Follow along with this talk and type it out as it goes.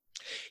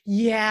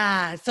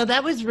Yeah. So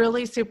that was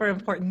really super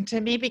important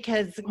to me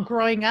because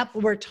growing up,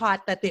 we're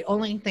taught that the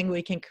only thing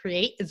we can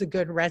create is a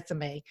good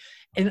resume.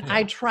 And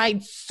I Yeah.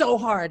 tried so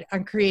hard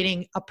on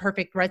creating a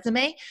perfect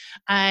resume.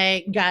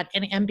 I got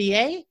an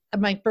MBA.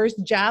 My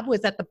first job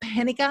was at the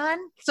Pentagon.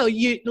 So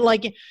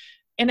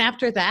and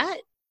after that,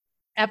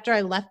 after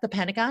I left the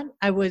Pentagon,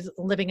 I was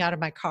living out of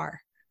my car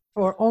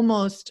for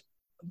almost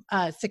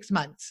 6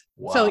 months.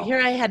 So Wow. here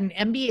I had an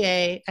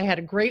MBA, I had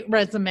a great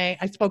resume,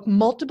 I spoke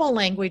multiple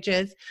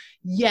languages,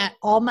 yet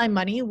all my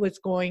money was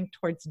going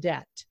towards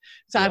debt.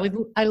 So Yeah.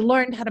 I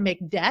learned how to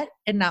make debt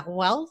and not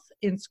wealth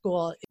in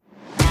school.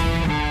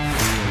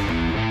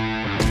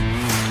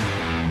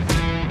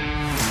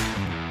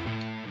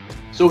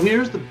 So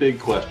here's the big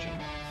question.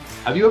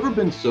 Have you ever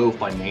been so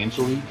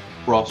financially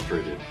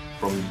frustrated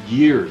from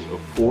years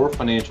of poor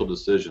financial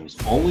decisions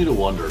only to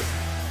wonder,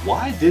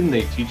 why didn't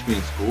they teach me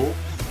in school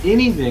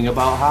anything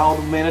about how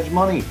to manage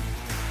money?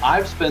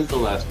 I've spent the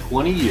last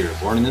 20 years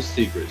learning the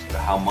secrets to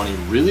how money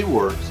really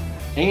works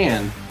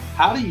and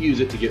how to use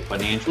it to get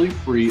financially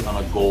free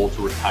on a goal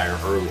to retire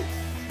early.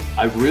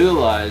 I've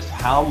realized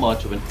how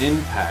much of an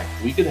impact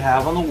we could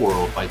have on the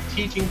world by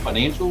teaching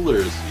financial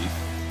literacy,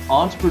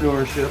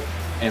 entrepreneurship,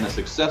 and a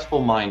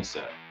successful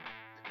mindset.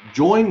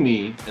 Join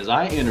me as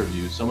I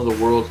interview some of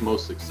the world's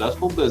most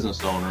successful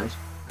business owners,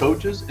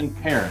 coaches, and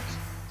parents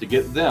to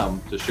get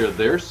them to share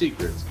their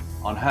secrets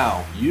on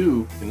how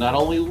you can not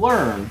only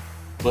learn,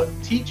 but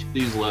teach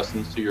these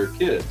lessons to your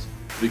kids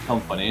to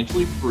become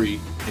financially free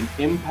and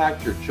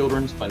impact your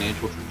children's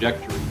financial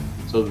trajectory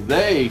so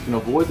they can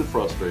avoid the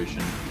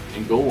frustration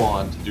and go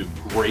on to do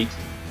great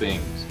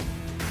things.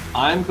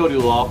 I'm Cody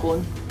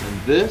Laughlin,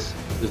 and this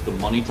is the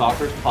Money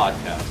Talkers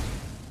Podcast.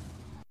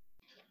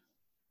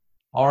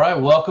 All right,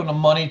 welcome to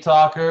Money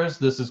Talkers.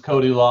 This is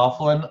Cody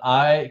Laughlin.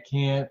 I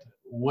can't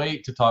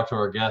wait to talk to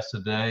our guest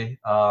today.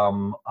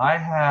 I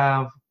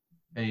have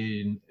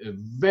a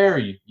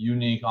very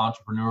unique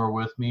entrepreneur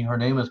with me. Her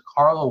name is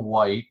Carla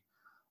White.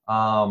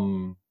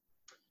 Carla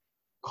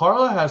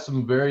has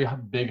some very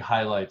big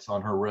highlights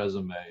on her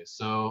resume.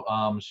 So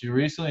she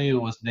recently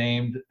was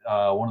named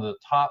one of the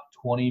top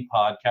 20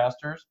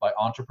 podcasters by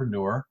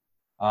Entrepreneur.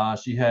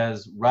 She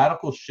has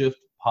Radical Shift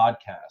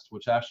podcast,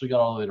 which actually got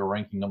all the way to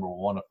ranking number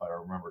 1, if I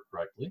remember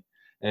correctly.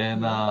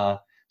 And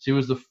she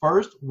was the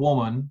first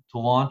woman to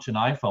launch an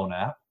iPhone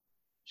app.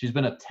 She's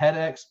been a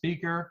TEDx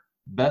speaker,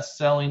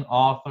 best-selling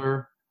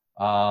author,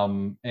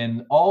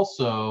 and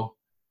also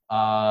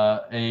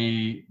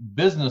a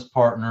business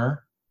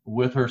partner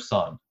with her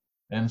son.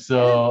 And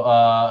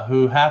so,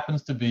 who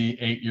happens to be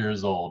 8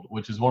 years old,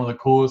 which is one of the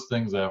coolest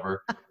things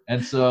ever.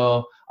 And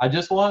so I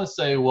just want to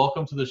say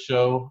welcome to the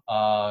show,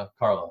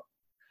 Carla.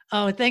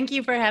 Oh, thank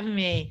you for having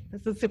me.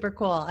 This is super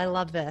cool. I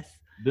love this.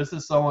 This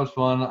is so much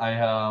fun.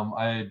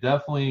 I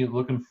definitely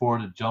looking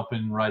forward to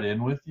jumping right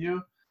in with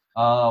you.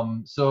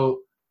 So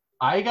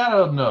I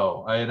gotta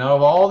know, I know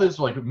of all this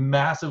like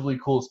massively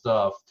cool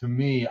stuff. To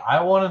me, I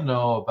want to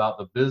know about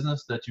the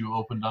business that you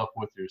opened up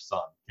with your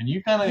son. Can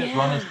you kind of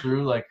run us Yeah.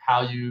 through like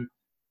how you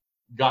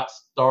got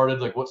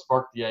started, like what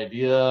sparked the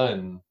idea?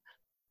 And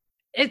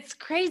It's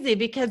crazy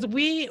because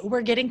we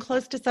were getting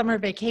close to summer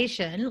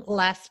vacation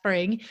last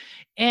spring.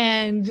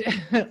 And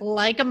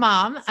like a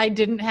mom, I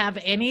didn't have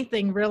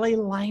anything really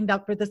lined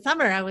up for the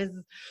summer.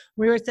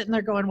 We were sitting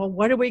there going, well,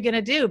 what are we going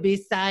to do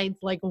besides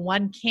like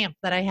one camp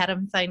that I had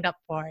him signed up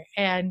for?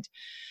 And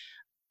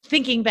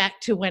thinking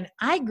back to when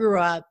I grew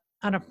up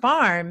on a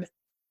farm,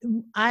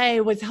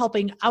 I was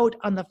helping out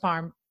on the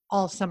farm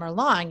all summer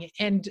long,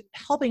 and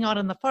helping out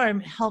on the farm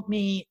helped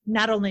me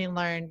not only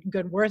learn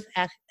good work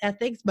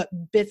ethics, but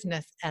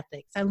business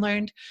ethics. I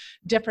learned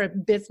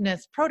different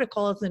business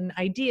protocols and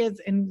ideas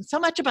and so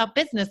much about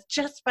business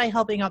just by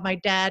helping out my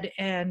dad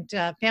and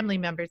family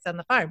members on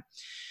the farm.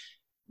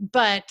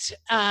 But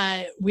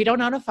we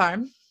don't own a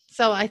farm.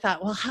 So I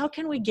thought, well, how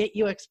can we get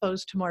you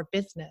exposed to more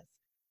business?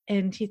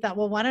 And he thought,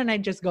 well, why don't I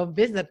just go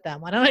visit them?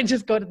 Why don't I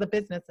just go to the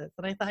businesses?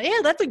 And I thought, yeah,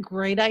 that's a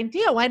great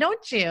idea. Why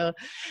don't you?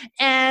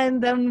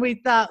 And then we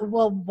thought,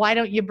 well, why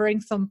don't you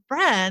bring some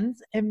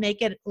friends and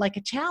make it like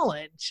a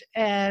challenge?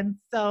 And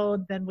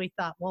so then we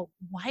thought, well,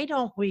 why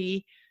don't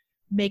we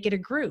make it a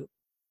group?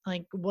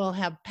 Like we'll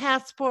have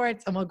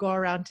passports and we'll go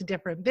around to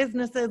different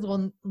businesses.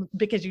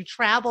 Because you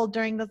travel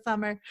during the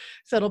summer.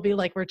 So it'll be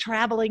like we're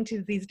traveling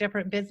to these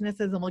different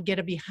businesses and we'll get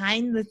a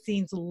behind the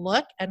scenes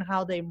look at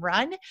how they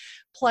run.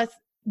 Plus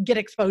get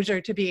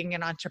exposure to being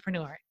an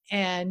entrepreneur.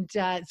 And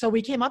so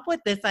we came up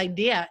with this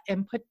idea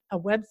and put a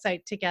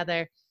website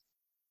together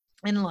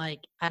in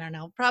like, I don't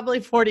know, probably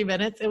 40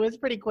 minutes. It was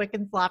pretty quick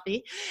and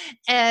sloppy.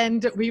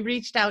 And we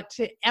reached out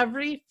to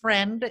every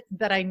friend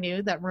that I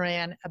knew that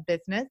ran a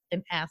business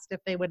and asked if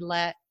they would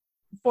let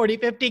 40,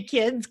 50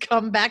 kids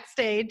come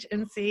backstage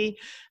and see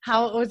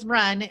how it was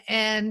run.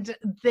 And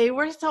they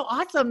were so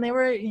awesome. They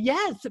were,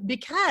 yes,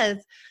 because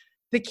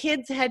the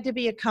kids had to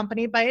be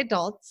accompanied by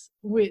adults.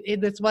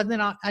 This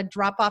wasn't a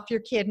drop off your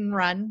kid and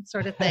run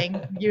sort of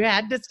thing. You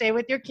had to stay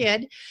with your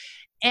kid.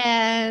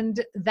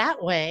 And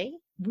that way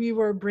we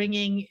were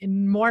bringing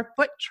in more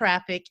foot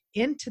traffic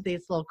into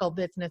these local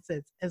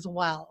businesses as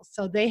well.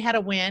 So they had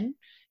a win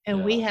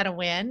and we had a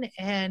win,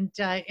 and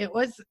it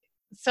was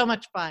so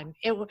much fun.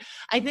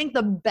 I think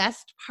the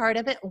best part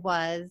of it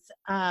was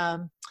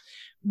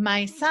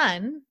my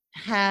son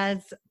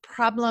has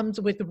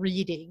problems with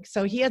reading.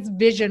 So he has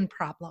vision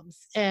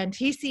problems and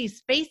he sees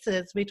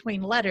spaces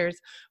between letters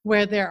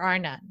where there are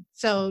none.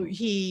 So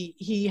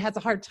he has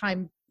a hard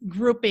time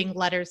grouping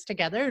letters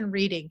together and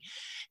reading.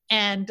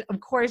 And of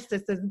course,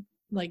 this has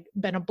like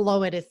been a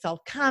blow at his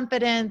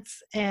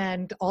self-confidence.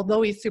 And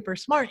although he's super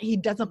smart, he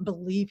doesn't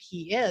believe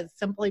he is,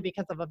 simply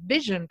because of a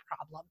vision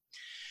problem.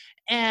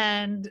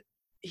 And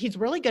he's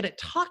really good at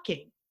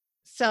talking.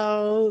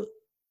 So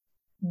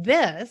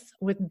this,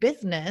 with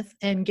business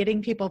and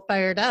getting people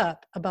fired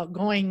up about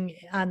going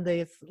on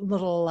this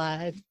little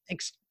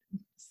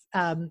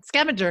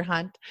scavenger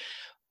hunt,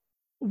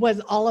 was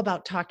all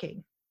about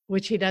talking,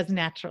 which he does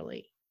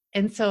naturally.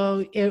 And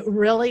so it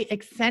really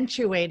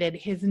accentuated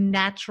his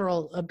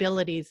natural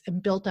abilities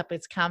and built up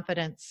his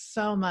confidence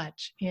so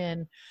much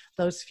in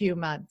those few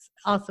months.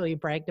 Also, he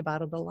bragged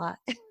about it a lot.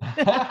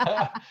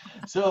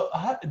 So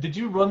did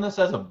you run this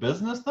as a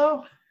business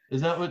though? Is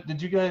that what,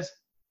 did you guys?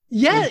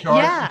 Yeah,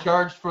 you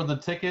charged for the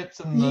tickets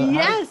and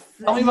the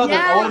tell me about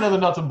that. I want to know the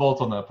nuts and bolts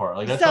on that part.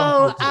 Like, that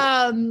so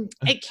cool.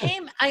 It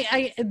came,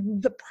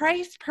 the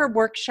price per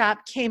workshop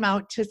came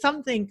out to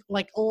something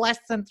like less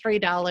than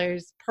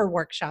 $3 per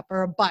workshop,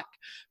 or $1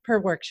 per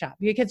workshop,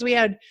 because we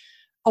had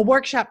a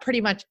workshop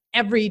pretty much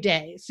every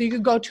day. So you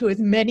could go to as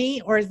many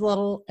or as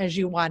little as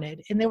you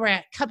wanted. And they were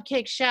at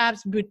cupcake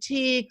shops,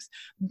 boutiques,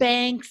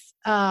 banks.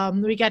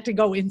 We got to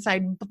go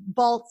inside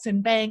vaults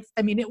and banks.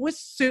 I mean, it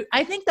was,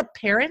 I think the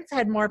parents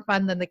had more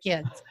fun than the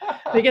kids,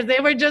 because they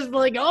were just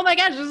like, oh my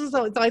gosh, this is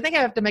so I think I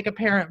have to make a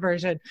parent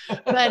version.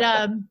 But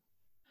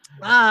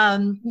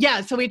yeah,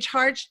 so we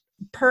charged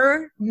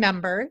per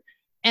member.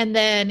 And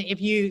then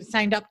if you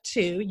signed up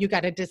you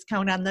got a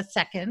discount on the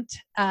second.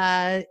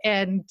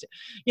 And,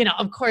 you know,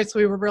 of course,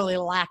 we were really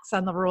lax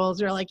on the rules.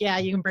 We were like, yeah,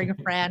 you can bring a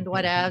friend,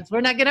 whatever.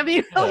 We're not going to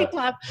be really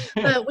tough.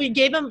 But we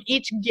gave them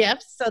each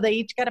gifts. So they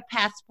each got a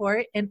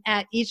passport. And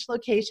at each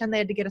location, they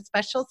had to get a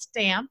special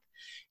stamp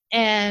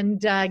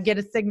and get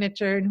a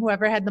signature. And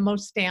whoever had the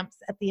most stamps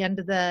at the end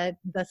of the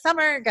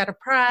summer got a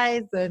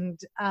prize. And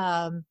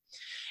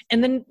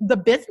then the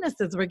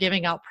businesses were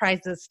giving out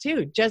prizes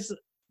too, just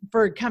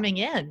for coming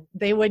in.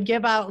 They would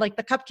give out, like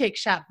the cupcake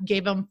shop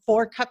gave them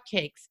 4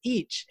 cupcakes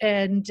each.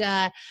 And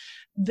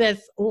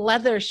this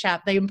leather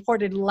shop, they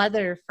imported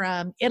leather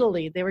from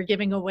Italy. They were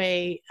giving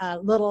away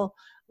little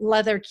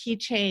leather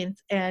keychains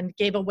and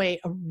gave away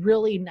a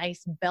really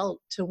nice belt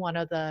to one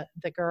of the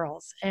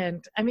girls.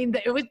 And I mean,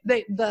 it was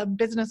the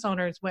business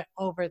owners went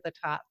over the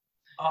top.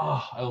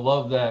 Oh, I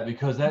love that,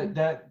 because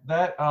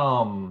that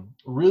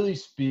really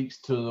speaks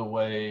to the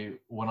way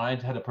when I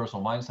had a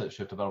personal mindset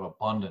shift about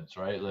abundance,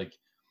 right? Like,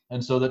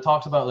 and so that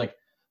talks about like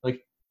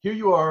here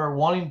you are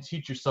wanting to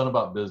teach your son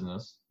about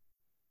business,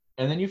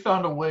 and then you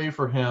found a way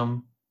for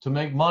him to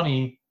make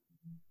money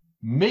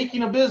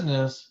making a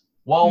business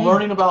while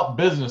learning about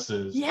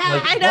businesses. Yeah,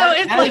 like, I know.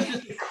 It's like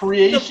just a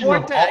creation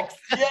of that's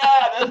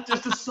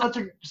just such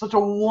a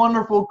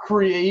wonderful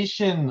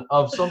creation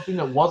of something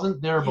that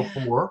wasn't there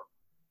before.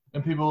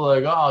 And people are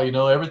like, oh, you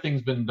know,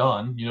 everything's been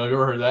done. You know, you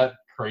ever heard that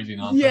crazy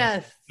nonsense?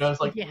 Yes. You know,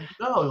 it's like,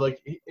 no,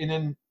 like,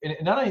 and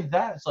not only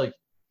that, it's like,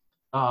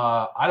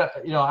 I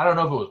don't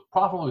know if it was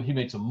profitable. He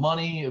made some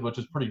money, which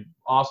is pretty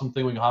awesome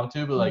thing we can hop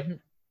into. But like,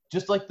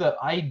 just like the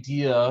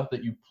idea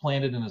that you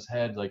planted in his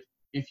head, like,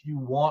 if you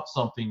want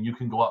something, you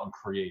can go out and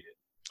create it.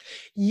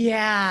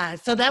 Yeah.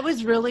 So that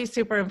was really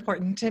super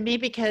important to me,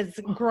 because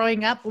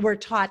growing up, we're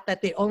taught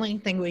that the only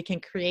thing we can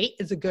create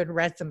is a good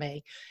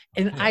resume.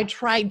 And I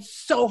tried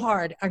so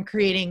hard on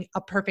creating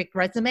a perfect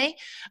resume.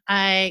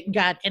 I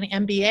got an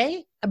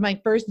MBA. My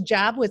first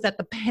job was at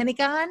the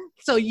Pentagon.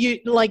 So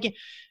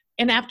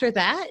and after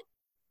that,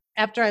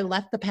 after I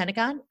left the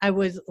Pentagon, I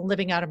was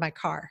living out of my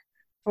car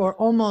for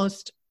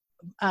almost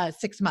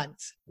 6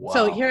 months. Wow.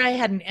 So here I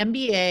had an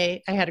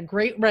MBA, I had a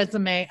great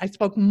resume, I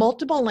spoke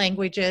multiple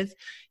languages,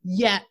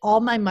 yet all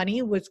my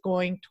money was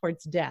going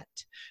towards debt.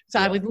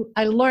 So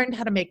I learned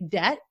how to make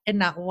debt and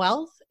not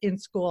wealth in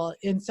school.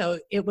 And so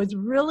it was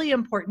really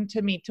important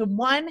to me to,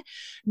 one,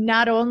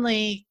 not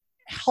only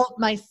help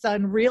my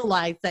son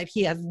realize that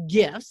he has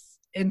gifts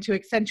and to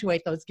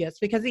accentuate those gifts,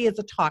 because he is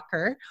a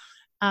talker.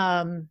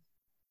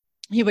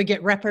 He would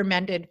get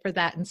reprimanded for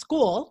that in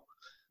school.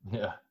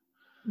 Yeah.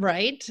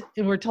 Right.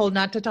 And we're told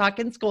not to talk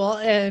in school,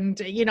 and,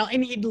 you know,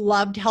 and he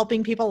loved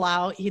helping people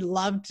out. He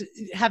loved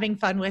having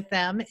fun with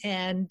them,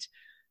 and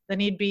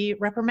then he'd be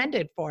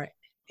reprimanded for it.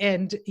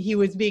 And he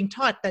was being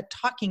taught that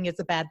talking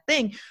is a bad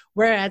thing.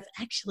 Whereas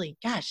actually,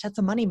 gosh, that's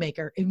a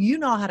moneymaker. If you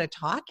know how to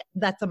talk,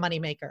 that's a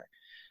moneymaker.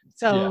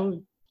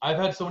 So I've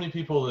had so many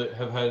people that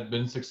have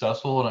been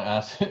successful, and I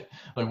asked,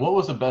 like, what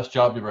was the best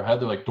job you ever had?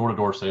 They're like,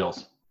 door-to-door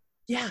sales.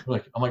 Yeah.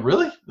 I'm like,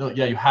 really? They're like,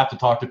 yeah, you have to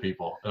talk to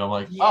people. And I'm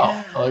like, you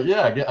know,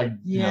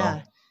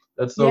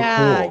 that's so cool.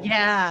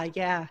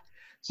 Yeah.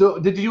 So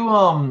did you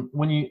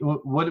when you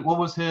what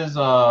was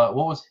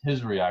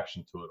his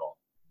reaction to it all?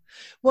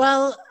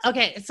 Well,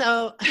 okay,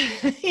 so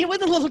he was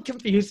a little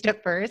confused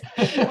at first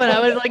when I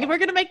was like, we're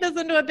going to make this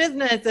into a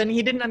business. And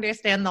he didn't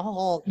understand the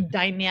whole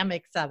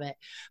dynamics of it.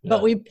 But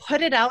Yeah. we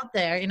put it out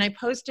there and I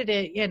posted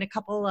it in a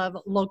couple of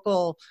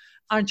local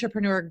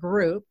entrepreneur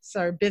groups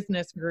or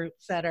business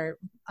groups that are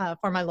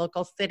for my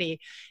local city,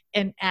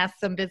 and asked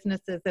some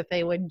businesses if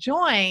they would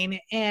join.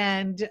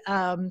 And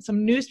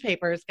some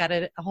newspapers got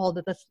a hold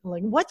of this,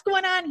 like, what's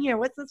going on here?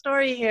 What's the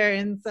story here?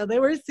 And so they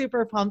were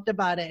super pumped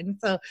about it. And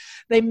so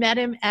they met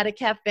him at a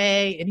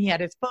cafe and he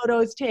had his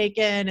photos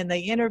taken and they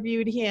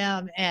interviewed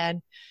him.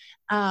 And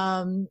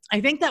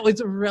I think that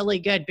was really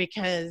good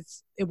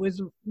because it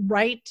was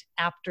right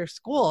after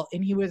school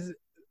and he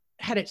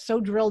had it so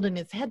drilled in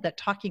his head that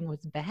talking was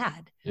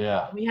bad.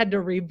 Yeah. We had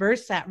to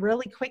reverse that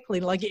really quickly.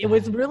 Like, it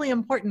was really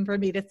important for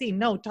me to see,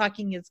 no,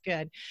 talking is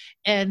good.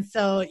 And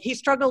so he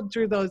struggled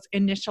through those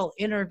initial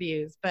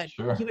interviews, but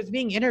Sure. he was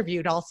being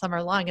interviewed all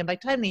summer long. And by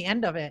the time the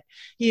end of it,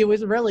 he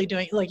was really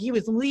doing, like, he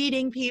was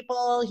leading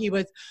people. He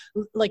was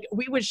like,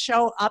 we would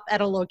show up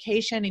at a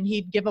location and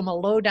he'd give them a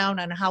lowdown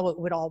on how it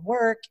would all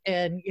work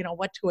and, you know,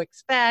 what to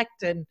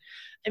expect. And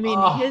I mean,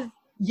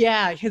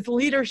 his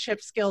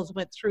leadership skills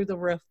went through the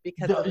roof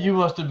because of you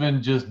must have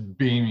been just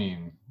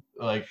beaming.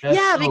 Like, that's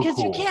yeah, so because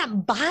cool. you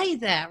can't buy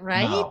that,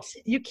 right? No,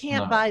 You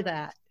can't buy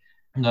that.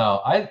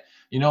 No,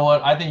 you know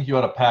what? I think you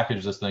ought to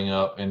package this thing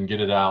up and get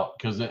it out,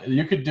 because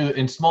you could do it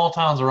in small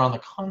towns around the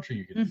country.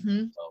 You could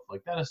do stuff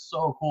like that. Is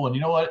so cool. And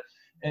you know what?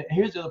 And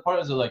here's the other part: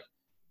 is that, like,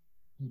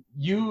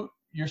 you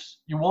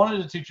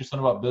wanted to teach your son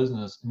about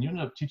business, and you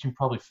ended up teaching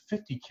probably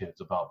 50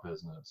 kids about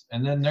business,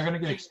 and then they're going to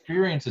get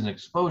experience and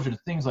exposure to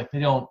things like they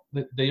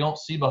don't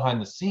see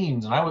behind the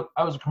scenes. And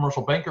I was a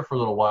commercial banker for a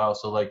little while,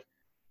 so, like,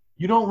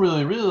 you don't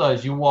really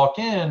realize, you walk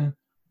in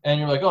and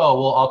you're like, oh,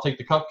 well, I'll take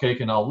the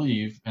cupcake and I'll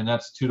leave, and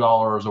that's $2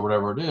 or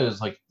whatever it is.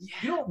 Like,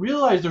 you don't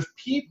realize there's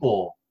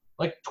people,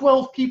 like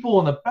 12 people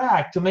in the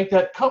back, to make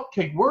that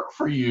cupcake work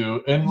for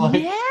you. And,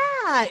 like,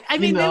 I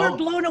mean, they were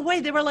blown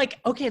away. They were like,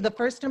 okay, the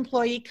first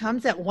employee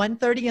comes at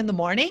 1:30 in the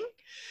morning,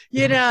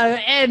 you know,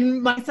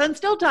 and my son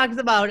still talks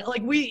about it.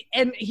 Like,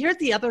 and here's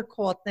the other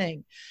cool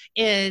thing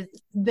is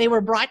they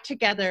were brought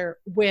together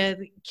with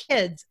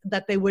kids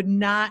that they would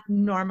not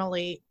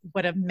normally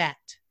would have met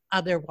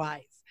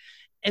otherwise.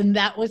 And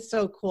that was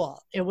so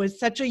cool. It was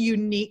such a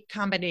unique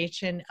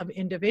combination of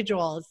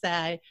individuals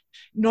that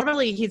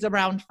normally he's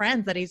around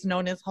friends that he's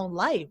known his whole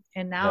life.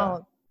 And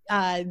now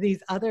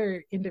these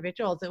other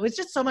individuals, it was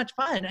just so much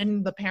fun.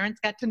 And the parents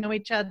got to know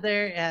each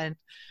other and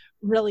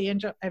really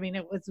enjoy. I mean,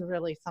 it was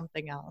really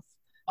something else.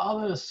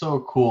 Oh, that is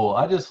so cool.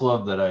 I just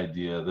love that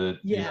idea that,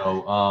 you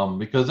know,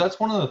 because that's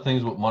one of the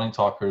things with Money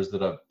Talkers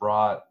that I've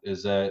brought,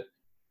 is that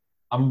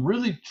I'm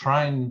really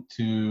trying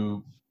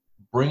to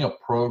bring a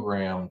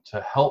program to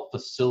help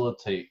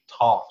facilitate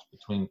talks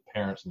between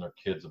parents and their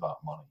kids about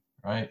money,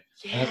 right?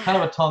 Yeah. And it's kind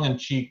of a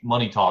tongue-in-cheek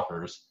Money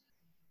Talkers.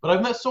 But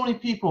I've met so many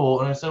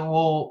people, and I said,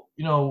 well,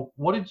 you know,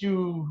 what did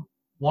you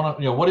want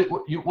to, you know, what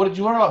did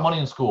you learn about money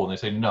in school? And they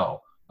say,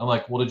 no. I'm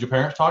like, well, did your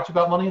parents talk to you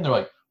about money? And they're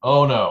like,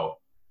 oh, no.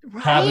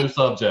 Right? Taboo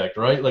subject,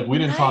 right? Like, we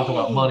didn't talk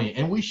about money,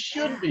 and we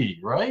should be,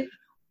 right?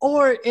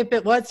 Or if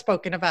it was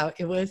spoken about,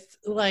 it was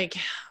like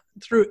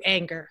through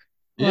anger.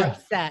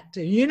 Upset.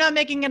 You're not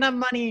making enough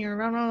money, or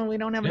no, we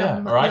don't have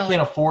enough money. Or I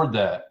can't afford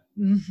that.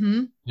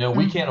 You know,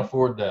 we can't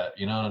afford that,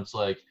 you know, and it's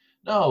like,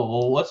 no,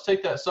 well, let's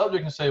take that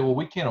subject and say, well,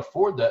 we can't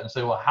afford that, and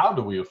say, well, how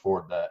do we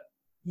afford that?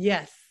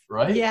 Yes.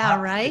 Right? Yeah,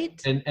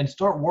 right. And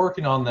start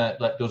working on that,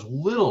 like those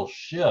little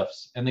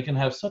shifts, and they can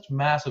have such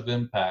massive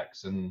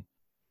impacts. And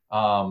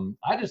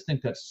I just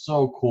think that's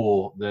so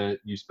cool that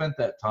you spent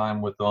that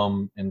time with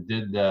them and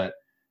did that,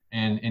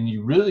 and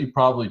you really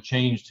probably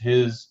changed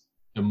his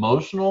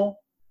emotional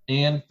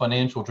and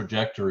financial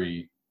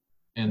trajectory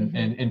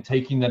in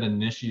taking that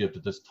initiative to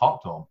just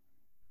talk to him.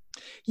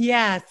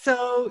 Yeah.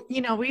 So,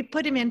 you know, we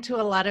put him into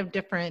a lot of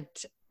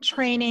different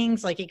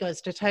trainings, like he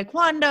goes to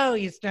Taekwondo,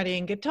 he's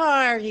studying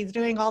guitar, he's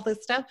doing all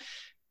this stuff.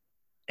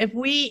 If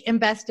we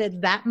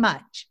invested that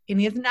much in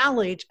his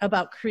knowledge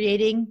about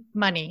creating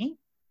money,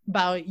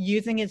 about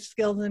using his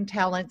skills and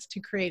talents to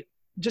create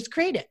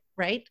it,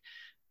 right?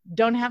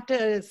 Don't have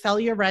to sell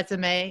your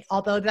resume,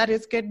 although that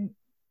is good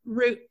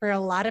route for a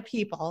lot of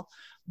people.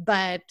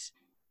 But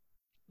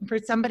for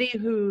somebody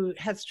who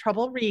has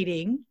trouble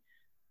reading,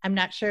 I'm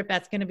not sure if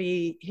that's going to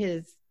be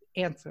his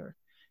answer.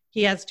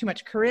 He has too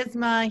much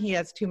charisma. He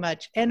has too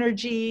much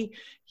energy.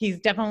 He's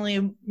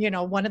definitely, you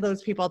know, one of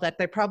those people that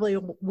they probably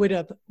would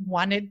have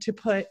wanted to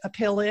put a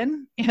pill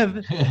in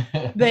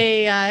if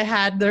they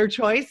had their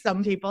choice,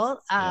 some people.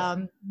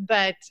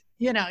 But,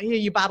 you know,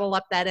 you bottle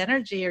up that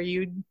energy or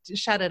you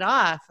shut it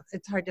off.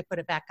 It's hard to put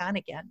it back on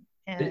again.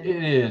 And it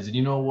is. And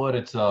you know what?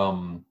 It's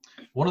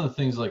one of the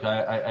things, like,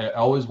 I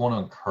always want to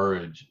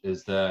encourage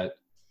is that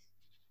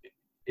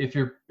if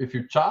your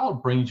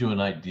child brings you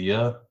an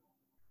idea,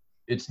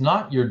 it's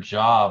not your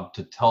job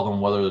to tell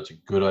them whether it's a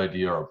good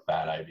idea or a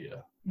bad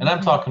idea. And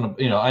I'm talking,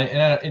 I'm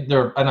not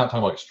talking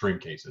about extreme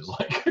cases,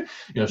 like,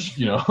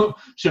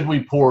 should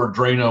we pour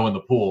Drano in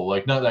the pool?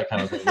 Like, not that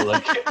kind of thing.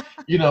 Like,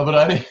 but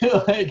I mean,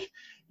 like,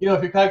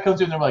 if your guy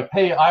comes in, they're like,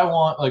 hey, I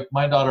want, like,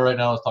 my daughter right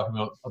now is talking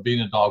about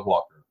being a dog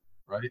walker,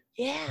 right?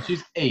 Yeah.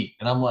 She's 8.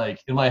 And I'm like,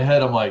 in my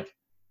head, I'm like,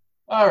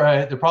 all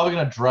right, they're probably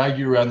going to drag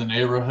you around the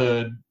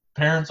neighborhood.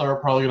 Parents are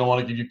probably going to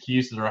want to give you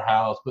keys to their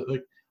house. But,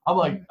 like, I'm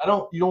like,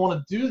 you don't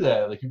want to do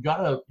that. Like, you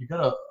gotta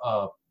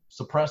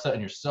suppress that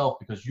in yourself,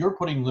 because you're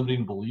putting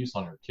limiting beliefs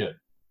on your kid.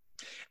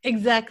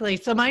 Exactly.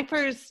 So my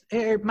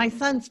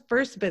son's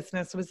first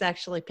business was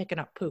actually picking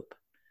up poop.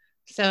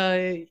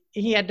 So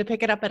he had to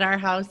pick it up at our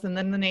house and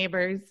then the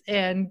neighbors,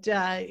 and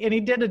he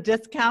did a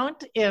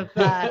discount. If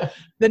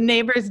the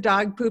neighbor's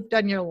dog pooped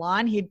on your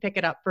lawn, he'd pick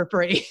it up for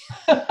free.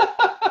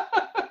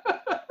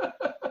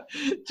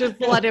 Just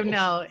let him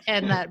know,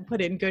 and that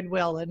put in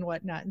goodwill and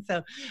whatnot. And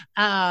so,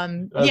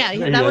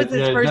 that was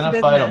his first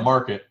business. A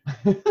market.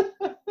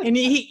 And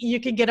you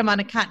could get him on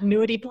a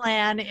continuity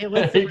plan. It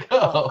was there you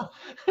go.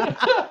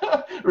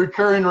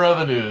 Recurring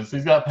revenues.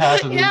 He's got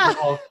passive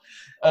income.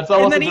 That's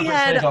almost a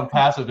different take on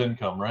passive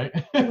income, right?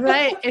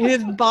 Right. And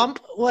his bump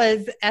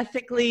was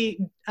ethically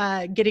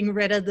getting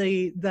rid of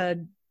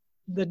the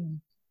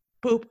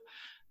poop.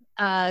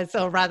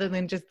 So rather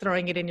than just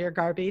throwing it in your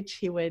garbage,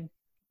 he would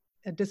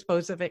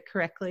dispose of it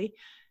correctly.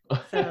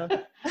 So,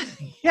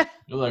 yeah.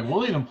 You're like,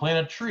 we'll even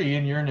plant a tree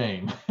in your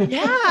name.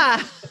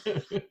 Yeah.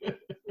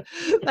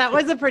 That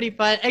was a pretty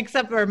fun,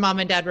 except for Mom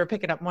and Dad were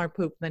picking up more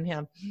poop than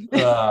him.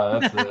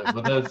 That's it.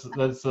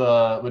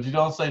 But but you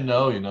don't say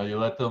no, you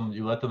let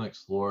them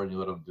explore, and you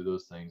let them do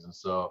those things. And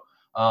so,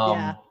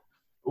 well,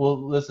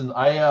 listen,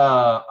 I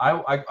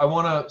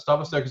want to stop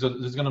us there, because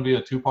this is going to be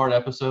a 2-part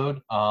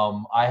episode.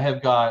 I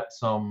have got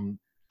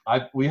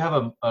we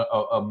have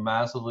a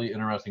massively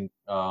interesting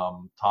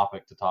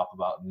topic to talk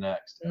about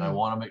next, and I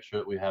want to make sure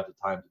that we have the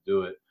time to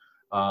do it.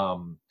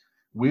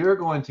 We are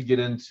going to get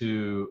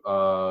into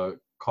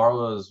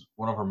Carla's,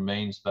 one of her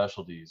main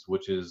specialties,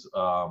 which is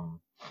in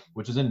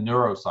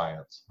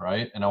neuroscience,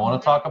 right? And I want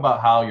to talk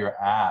about how your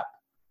app,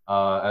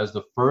 as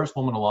the first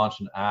woman to launch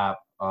an app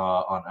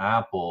on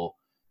Apple,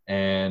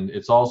 and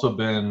it's also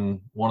been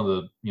one of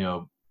the,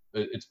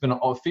 it's been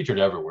featured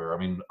everywhere. I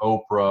mean,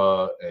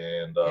 Oprah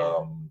and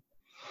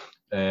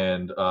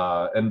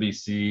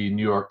NBC,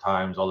 New York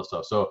Times, all this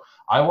stuff. So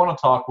I want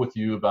to talk with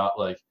you about,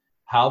 like,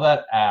 how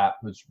that app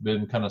has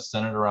been kind of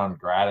centered around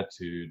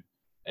gratitude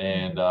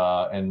and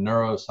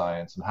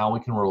neuroscience, and how we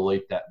can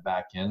relate that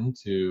back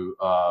into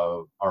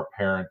our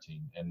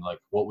parenting, and, like,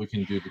 what we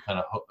can do to kind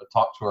of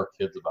talk to our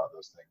kids about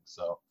those things.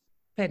 So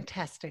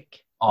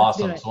fantastic.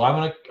 Awesome. So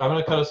I'm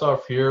gonna cut us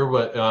off here,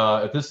 but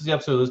if this is the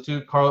episode, let's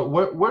do Carla.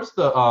 Where's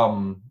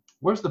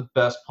the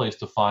best place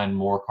to find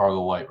more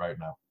Carla White right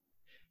now?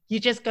 You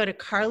just go to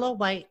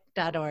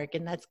carlawhite.org,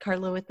 and that's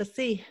Carla with a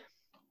C.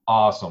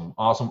 Awesome.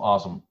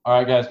 All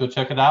right, guys, go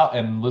check it out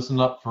and listen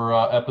up for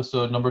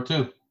episode number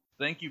 2.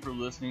 Thank you for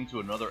listening to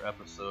another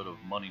episode of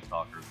Money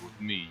Talkers with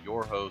me,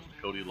 your host,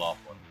 Cody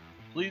Laughlin.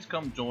 Please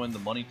come join the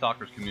Money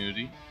Talkers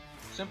community.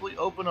 Simply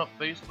open up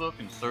Facebook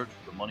and search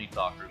for the Money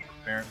Talkers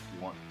for parents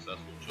who want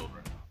successful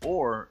children.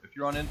 Or if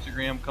you're on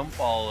Instagram, come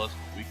follow us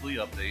for weekly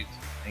updates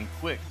and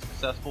quick,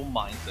 successful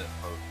mindset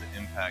posts to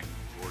impact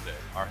your day.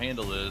 Our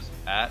handle is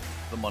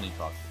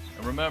 @TheMoneyTalkers.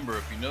 And remember,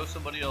 if you know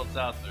somebody else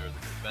out there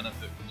that could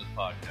benefit from this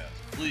podcast,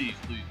 please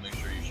make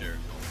sure you share it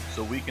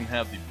so we can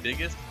have the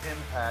biggest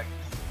impact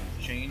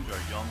and change our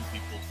young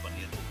people's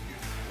financial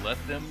future. Let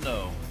them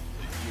know